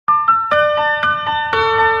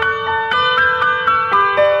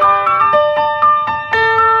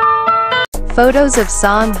Photos of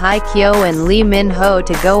Song Hye-kyo and Lee Min-ho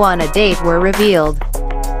to go on a date were revealed.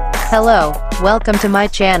 Hello, welcome to my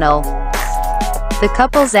channel. The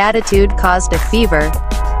couple's attitude caused a fever.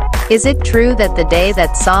 Is it true that the day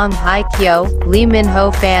that Song Hye-kyo, Lee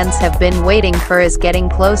Min-ho fans have been waiting for is getting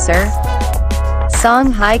closer?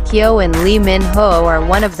 Song Hye-kyo and Lee Min-ho are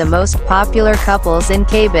one of the most popular couples in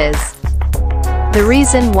K-biz. The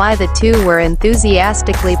reason why the two were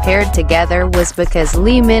enthusiastically paired together was because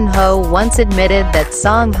Lee Min-ho once admitted that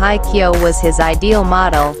Song Hye-kyo was his ideal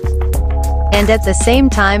model, and at the same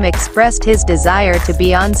time expressed his desire to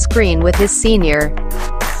be on screen with his senior.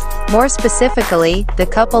 More specifically, the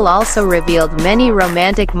couple also revealed many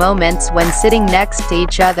romantic moments when sitting next to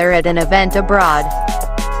each other at an event abroad.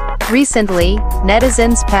 Recently,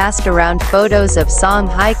 netizens passed around photos of Song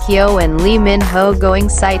Hye-kyo and Lee Min-ho going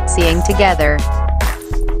sightseeing together.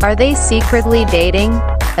 Are they secretly dating?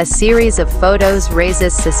 A series of photos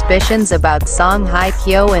raises suspicions about Song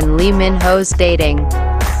Hye-kyo and Lee Min-ho's dating.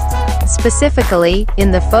 Specifically, in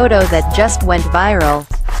the photo that just went viral,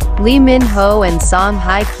 Lee Min-ho and Song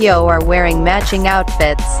Hye-kyo are wearing matching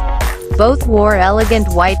outfits. Both wore elegant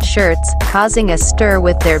white shirts, causing a stir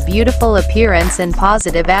with their beautiful appearance and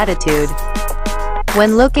positive attitude.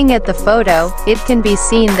 When looking at the photo, it can be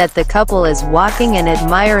seen that the couple is walking and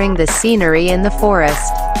admiring the scenery in the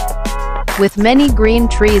forest. With many green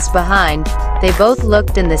trees behind, they both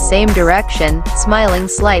looked in the same direction, smiling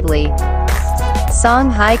slightly. Song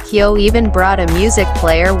Hye-kyo even brought a music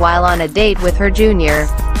player while on a date with her junior.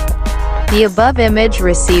 The above image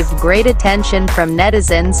received great attention from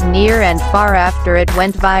netizens near and far after it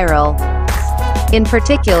went viral. In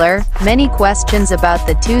particular, many questions about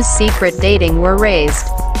the two's secret dating were raised.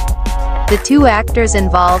 The two actors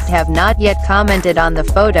involved have not yet commented on the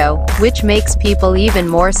photo, which makes people even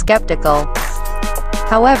more skeptical.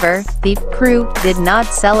 However, the crew did not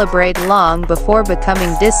celebrate long before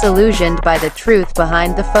becoming disillusioned by the truth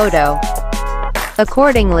behind the photo.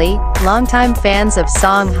 Accordingly, longtime fans of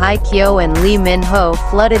Song Hye-kyo and Lee Min-ho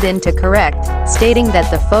flooded in to correct, stating that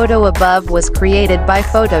the photo above was created by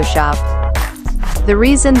Photoshop. The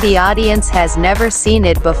reason the audience has never seen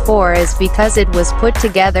it before is because it was put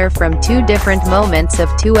together from two different moments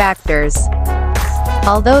of two actors.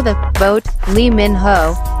 Although the boat, Lee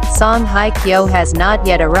Min-ho, Song Hye-kyo has not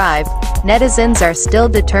yet arrived, netizens are still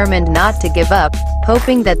determined not to give up,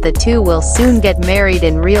 hoping that the two will soon get married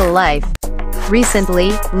in real life.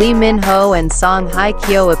 Recently, Lee Min-ho and Song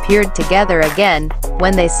Hye-kyo appeared together again,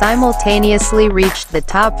 when they simultaneously reached the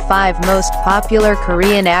top 5 most popular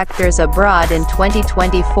Korean actors abroad in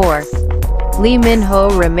 2024. Lee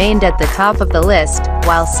Min-ho remained at the top of the list,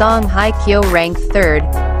 while Song Hye-kyo ranked third.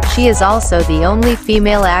 She is also the only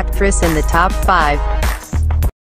female actress in the top 5.